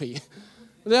be happy.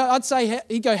 I'd say,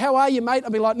 he'd go, how are you, mate?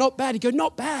 I'd be like, not bad. He'd go,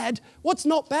 not bad? What's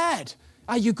not bad?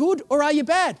 Are you good or are you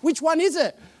bad? Which one is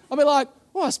it? I'd be like,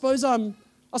 well, I suppose I'm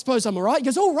all right. He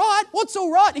goes, all right? What's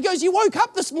all right? He goes, you woke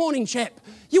up this morning, chap.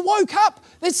 You woke up.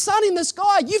 There's sun in the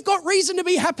sky. You've got reason to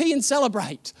be happy and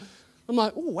celebrate. I'm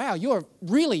like, oh, wow, you're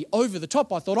really over the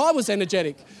top. I thought I was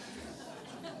energetic.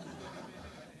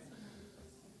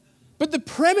 But the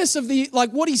premise of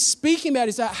what he's speaking about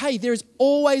is that, hey, there's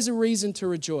always a reason to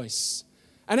rejoice.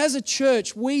 And as a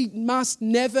church, we must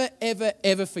never, ever,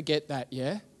 ever forget that,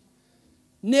 yeah?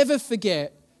 Never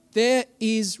forget there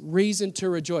is reason to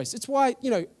rejoice. It's why,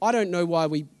 I don't know why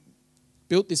we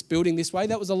built this building this way.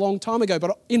 That was a long time ago.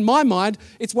 But in my mind,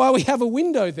 it's why we have a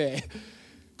window there.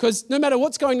 Because no matter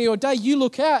what's going on in your day, you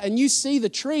look out and you see the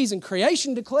trees and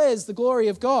creation declares the glory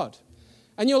of God.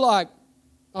 And you're like,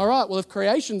 all right, well, if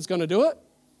creation's going to do it,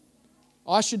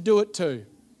 I should do it too.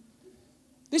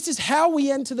 This is how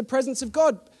we enter the presence of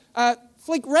God.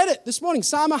 Flick read it this morning,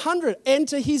 Psalm 100,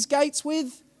 enter his gates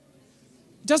with...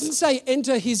 It doesn't say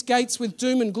enter his gates with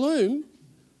doom and gloom.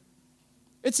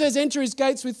 It says enter his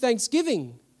gates with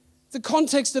thanksgiving. The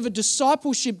context of a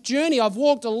discipleship journey. I've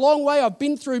walked a long way. I've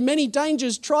been through many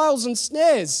dangers, trials and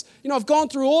snares. I've gone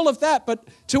through all of that. But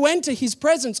to enter his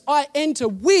presence, I enter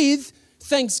with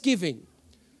thanksgiving.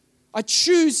 I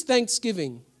choose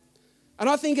thanksgiving. And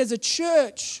I think as a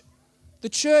church, the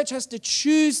church has to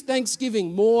choose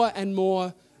thanksgiving more and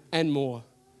more and more.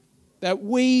 that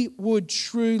we would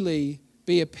truly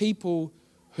be a people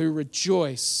who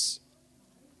rejoice.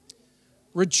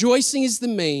 Rejoicing is the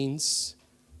means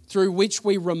through which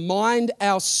we remind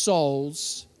our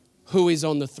souls who is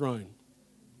on the throne.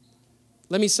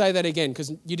 Let me say that again because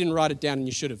you didn't write it down and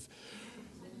you should have.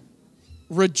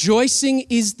 Rejoicing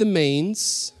is the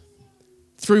means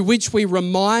through which we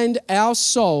remind our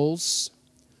souls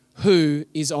who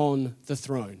is on the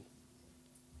throne.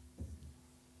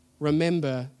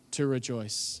 Remember to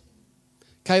rejoice.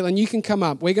 Caitlin, you can come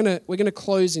up. We're gonna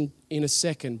close in a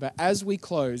second, but as we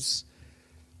close,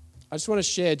 I just want to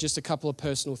share just a couple of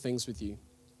personal things with you.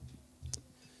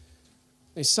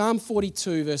 In Psalm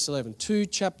 42, verse 11, 2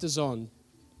 chapters on,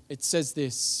 it says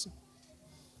this: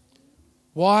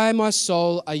 "Why, my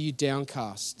soul, are you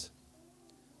downcast?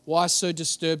 Why so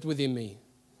disturbed within me?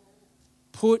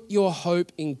 Put your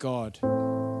hope in God,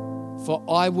 for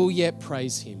I will yet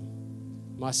praise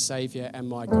him, my Saviour and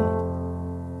my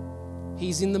God."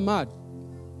 He's in the mud.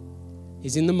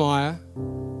 He's in the mire.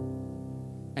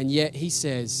 And yet he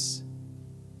says,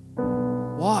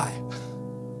 why?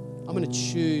 I'm going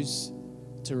to choose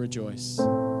to rejoice. You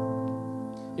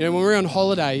know, when we were on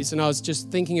holidays and I was just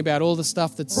thinking about all the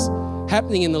stuff that's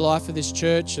happening in the life of this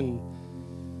church, and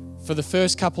for the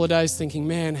first couple of days thinking,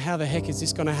 man, how the heck is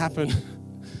this going to happen?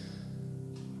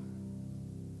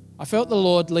 I felt the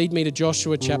Lord lead me to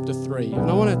Joshua chapter 3,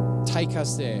 and I want to take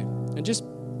us there. And just,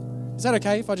 is that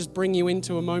okay if I just bring you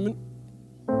into a moment?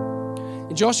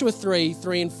 In Joshua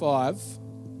 3 and 5,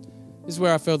 this is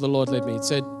where I felt the Lord led me. It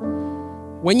said,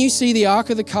 "When you see the ark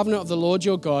of the covenant of the Lord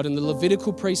your God and the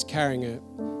Levitical priest carrying it,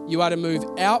 you are to move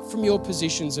out from your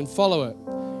positions and follow it.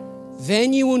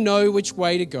 Then you will know which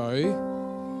way to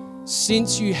go,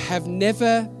 since you have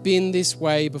never been this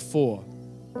way before."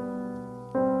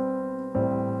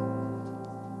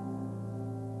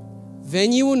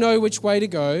 Then you will know which way to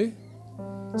go,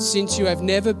 since you have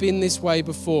never been this way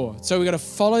before. So we've got to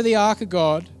follow the ark of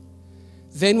God.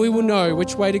 Then we will know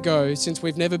which way to go, since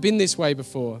we've never been this way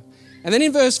before. And then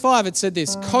in verse 5, it said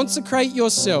this: "Consecrate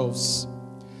yourselves,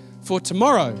 for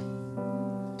tomorrow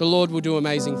the Lord will do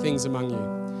amazing things among you."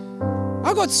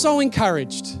 I got so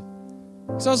encouraged.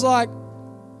 So I was like,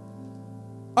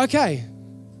 okay,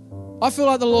 I feel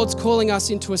like the Lord's calling us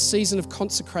into a season of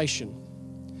consecration,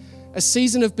 a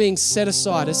season of being set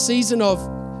aside, a season of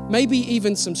maybe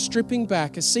even some stripping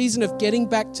back, a season of getting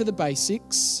back to the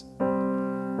basics,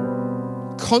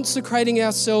 consecrating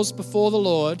ourselves before the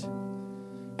Lord.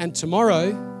 And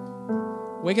tomorrow,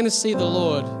 we're going to see the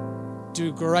Lord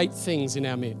do great things in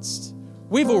our midst.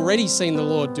 We've already seen the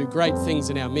Lord do great things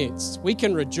in our midst. We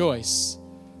can rejoice.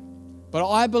 But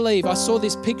I believe, I saw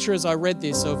this picture as I read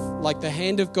this of like the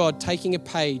hand of God taking a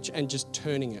page and just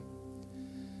turning it.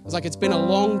 It's like it's been a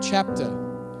long chapter.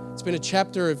 It's been a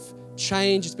chapter of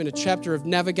change. It's been a chapter of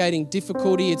navigating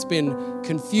difficulty. It's been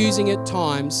confusing at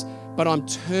times, but I'm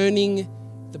turning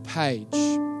the page.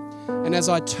 And as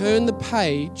I turn the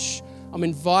page, I'm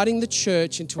inviting the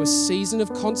church into a season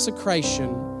of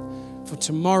consecration, for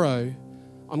tomorrow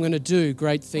I'm going to do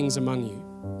great things among you.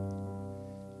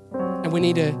 And we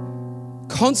need to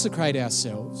consecrate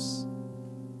ourselves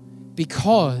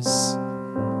because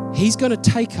he's going to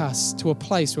take us to a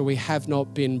place where we have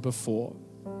not been before.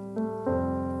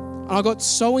 And I got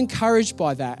so encouraged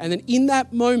by that. And then in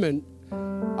that moment,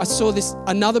 I saw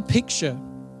another picture.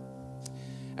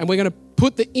 And we're going to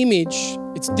put the image,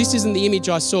 this isn't the image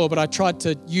I saw, but I tried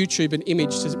to YouTube an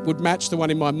image that would match the one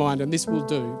in my mind, and this will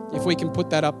do, if we can put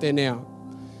that up there now.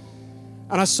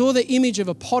 And I saw the image of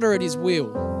a potter at his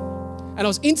wheel. And I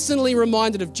was instantly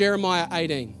reminded of Jeremiah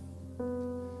 18.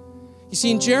 You see,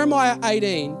 in Jeremiah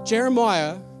 18,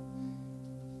 Jeremiah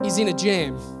is in a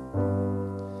jam.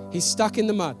 He's stuck in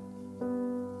the mud.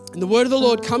 And the word of the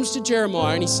Lord comes to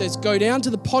Jeremiah and he says, "Go down to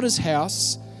the potter's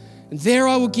house and there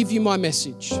I will give you my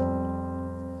message."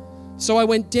 So I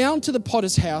went down to the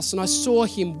potter's house and I saw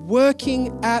him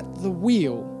working at the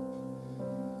wheel.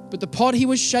 But the pot he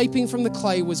was shaping from the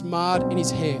clay was marred in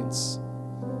his hands.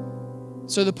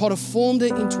 So the potter formed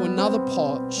it into another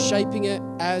pot, shaping it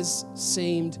as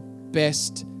seemed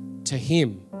best to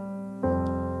him.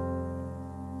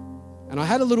 And I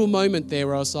had a little moment there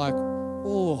where I was like,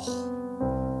 oh,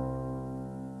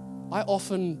 I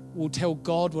often will tell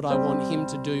God what I want him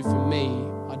to do for me.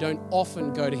 I don't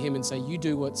often go to him and say, you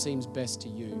do what seems best to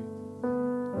you.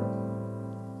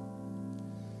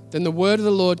 Then the word of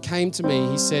the Lord came to me.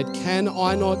 He said, "Can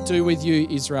I not do with you,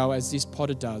 Israel, as this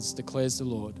potter does, declares the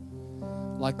Lord?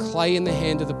 Like clay in the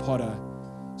hand of the potter,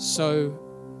 so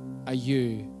are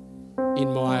you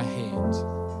in my hand."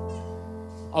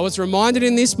 I was reminded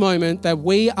in this moment that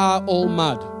we are all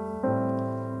mud.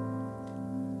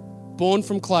 born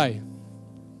from clay.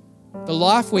 The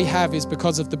life we have is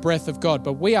because of the breath of God,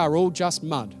 but we are all just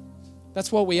mud.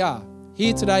 That's what we are.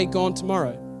 Here today, gone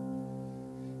tomorrow.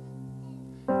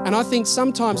 And I think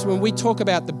sometimes when we talk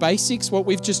about the basics, what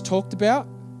we've just talked about,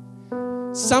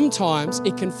 sometimes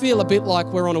it can feel a bit like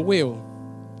we're on a wheel.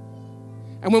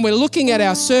 And when we're looking at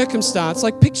our circumstance,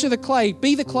 like picture the clay,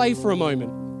 be the clay for a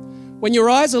moment. When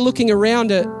your eyes are looking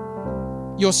around at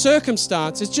your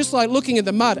circumstance, it's just like looking at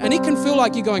the mud, and it can feel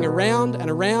like you're going around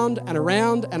and around and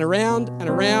around and around and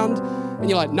around, and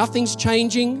you're like, nothing's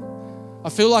changing. I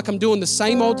feel like I'm doing the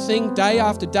same old thing day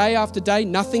after day after day.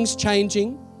 Nothing's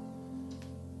changing.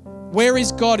 Where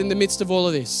is God in the midst of all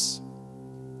of this?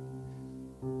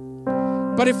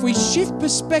 But if we shift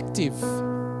perspective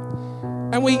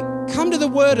and we come to the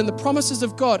Word and the promises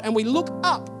of God and we look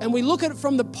up and we look at it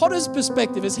from the potter's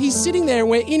perspective as he's sitting there and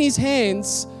we're in his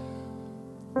hands,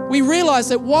 we realize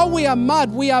that while we are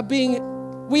mud, we are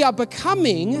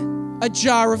becoming a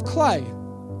jar of clay.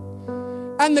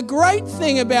 And the great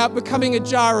thing about becoming a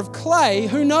jar of clay,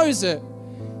 who knows it,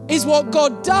 is what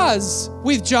God does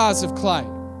with jars of clay.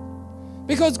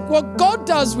 Because what God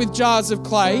does with jars of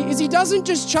clay is he doesn't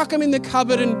just chuck them in the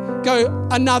cupboard and go,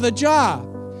 another jar.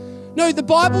 No, the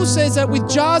Bible says that with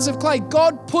jars of clay,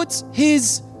 God puts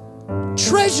his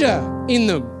treasure in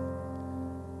them.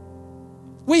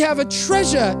 We have a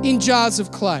treasure in jars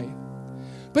of clay.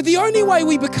 But the only way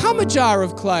we become a jar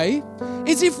of clay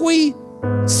is if we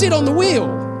sit on the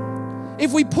wheel,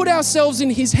 if we put ourselves in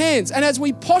his hands. And as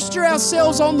we posture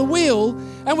ourselves on the wheel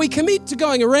and we commit to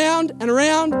going around and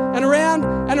around and around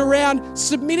and around,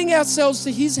 submitting ourselves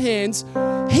to his hands,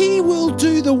 he will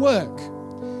do the work.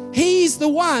 He is the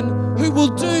one who will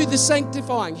do the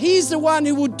sanctifying. He is the one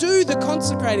who will do the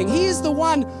consecrating. He is the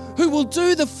one who will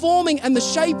do the forming and the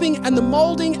shaping and the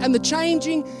molding and the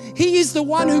changing. He is the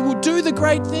one who will do the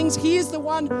great things. He is the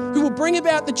one who will bring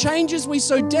about the changes we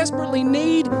so desperately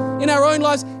need in our own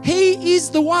lives. He is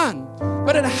the one.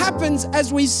 But it happens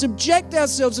as we subject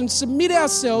ourselves and submit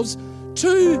ourselves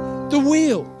to the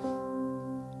wheel.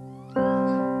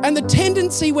 And the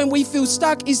tendency when we feel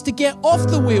stuck is to get off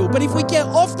the wheel. But if we get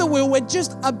off the wheel, we're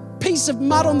just a piece of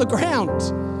mud on the ground.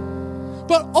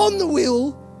 But on the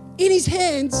wheel, in his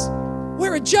hands,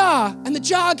 we're a jar, and the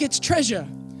jar gets treasure.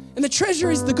 And the treasure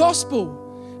is the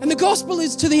gospel. And the gospel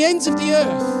is to the ends of the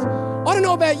earth. I don't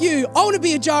know about you. I want to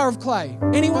be a jar of clay.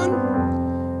 Anyone?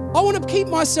 I want to keep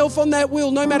myself on that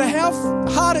wheel no matter how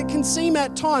hard it can seem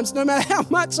at times, no matter how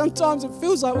much sometimes it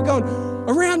feels like we're going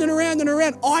around and around and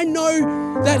around. I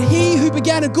know that he who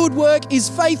began a good work is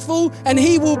faithful and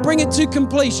he will bring it to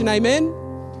completion. Amen?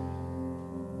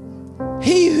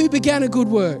 He who began a good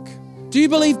work. Do you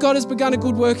believe God has begun a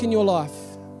good work in your life?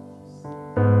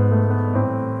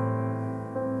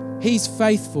 He's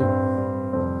faithful.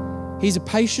 He's a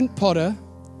patient potter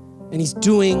and he's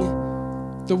doing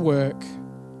the work.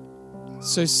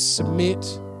 So submit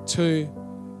to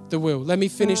the will. Let me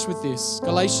finish with this.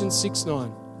 Galatians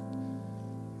 6:9.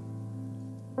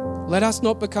 Let us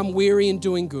not become weary in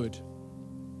doing good,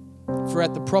 for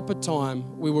at the proper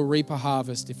time we will reap a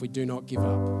harvest if we do not give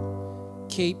up.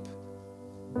 Keep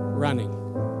running.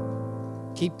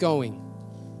 Keep going.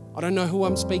 I don't know who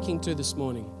I'm speaking to this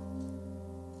morning.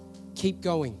 Keep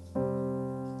going.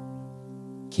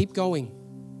 Keep going.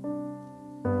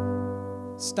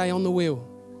 Stay on the wheel.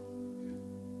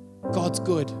 God's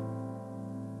good.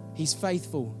 He's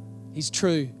faithful. He's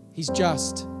true. He's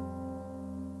just.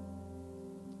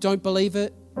 Don't believe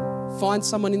it? Find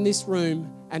someone in this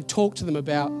room and talk to them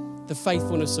about the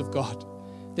faithfulness of God.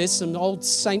 There's some old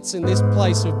saints in this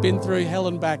place who've been through hell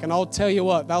and back, and I'll tell you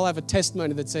what, they'll have a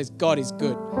testimony that says God is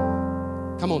good.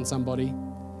 Come on, somebody.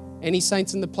 Any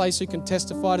saints in the place who can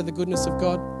testify to the goodness of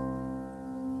God?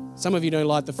 Some of you don't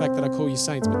like the fact that I call you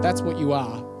saints, but that's what you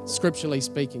are, scripturally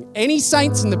speaking. Any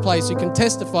saints in the place who can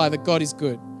testify that God is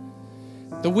good.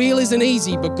 The wheel isn't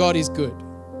easy, but God is good.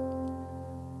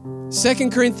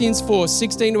 2 Corinthians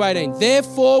 4:16-18.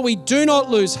 Therefore we do not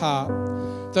lose heart.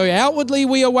 Though outwardly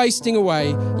we are wasting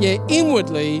away, yet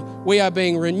inwardly we are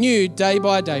being renewed day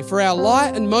by day. For our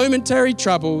light and momentary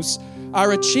troubles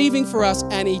are achieving for us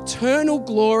an eternal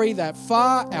glory that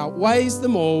far outweighs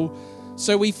them all.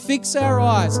 So we fix our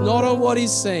eyes not on what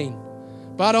is seen,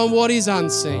 but on what is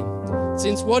unseen.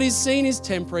 Since what is seen is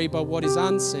temporary, but what is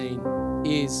unseen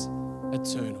is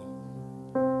eternal.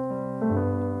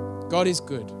 God is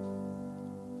good.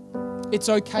 It's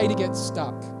okay to get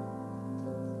stuck.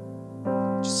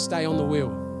 Just stay on the wheel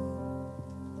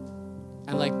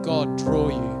and let God draw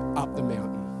you up the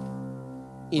mountain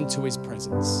into his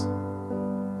presence.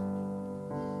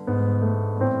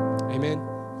 Amen.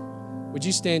 Would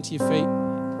you stand to your feet?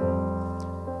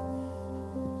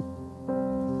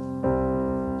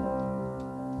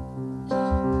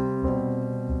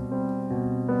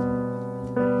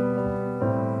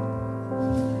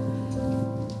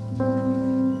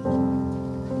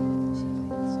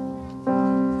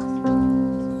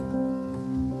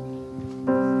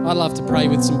 I'd love to pray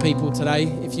with some people today.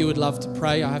 If you would love to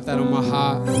pray, I have that on my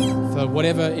heart for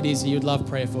whatever it is that you'd love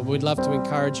prayer for. We'd love to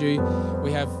encourage you.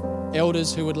 We have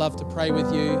elders who would love to pray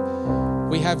with you.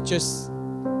 We have just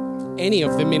any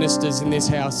of the ministers in this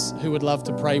house who would love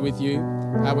to pray with you.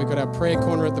 We've got our prayer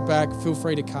corner at the back. Feel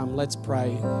free to come. Let's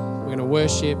pray. We're going to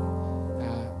worship.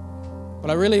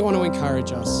 But I really want to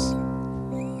encourage us.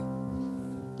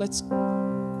 Let's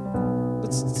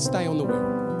stay on the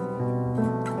wheel.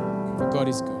 For God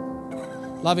is good.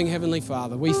 Loving Heavenly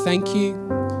Father, we thank you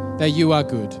that you are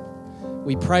good.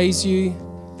 We praise you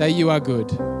that you are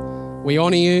good. We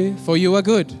honor you for you are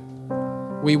good.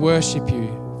 We worship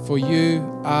you for you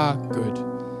are good.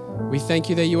 We thank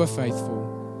you that you are faithful.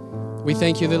 We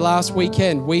thank you that last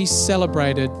weekend we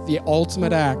celebrated the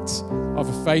ultimate act of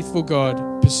a faithful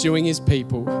God pursuing his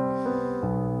people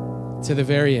to the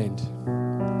very end.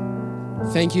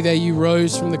 Thank you that you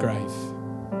rose from the grave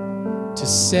to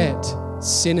set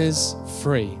sinners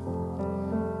free,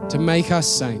 to make us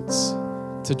saints,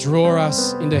 to draw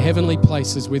us into heavenly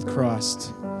places with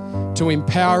Christ, to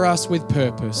empower us with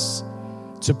purpose,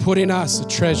 to put in us a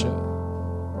treasure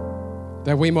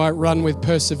that we might run with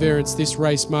perseverance this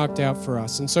race marked out for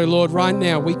us. And so, Lord, right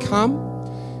now we come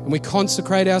and we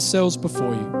consecrate ourselves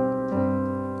before you.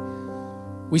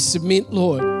 We submit,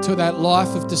 Lord, to that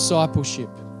life of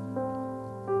discipleship,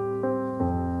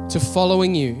 to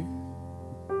following you,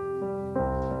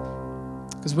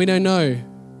 because we don't know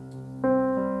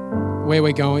where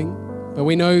we're going, but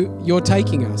we know you're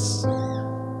taking us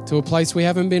to a place we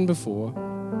haven't been before,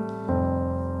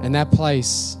 and that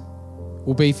place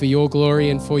will be for your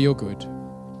glory and for your good.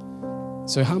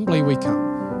 So humbly we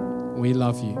come. We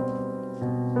love you.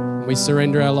 We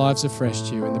surrender our lives afresh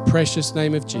to you in the precious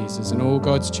name of Jesus, and all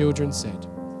God's children said,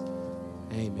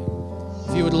 amen.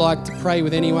 If you would like to pray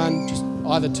with anyone, just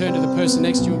either turn to the person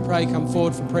next to you and pray, come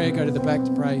forward for prayer, go to the back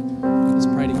to pray. Let's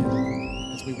pray together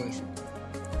as we worship.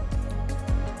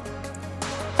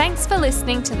 Thanks for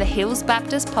listening to the Hills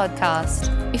Baptist podcast.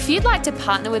 If you'd like to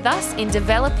partner with us in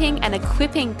developing and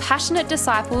equipping passionate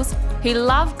disciples who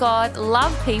love God,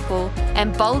 love people,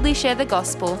 and boldly share the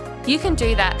gospel, you can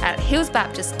do that at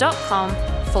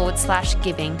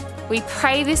hillsbaptist.com/giving. We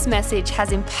pray this message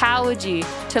has empowered you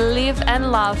to live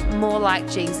and love more like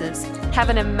Jesus. Have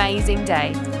an amazing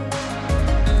day.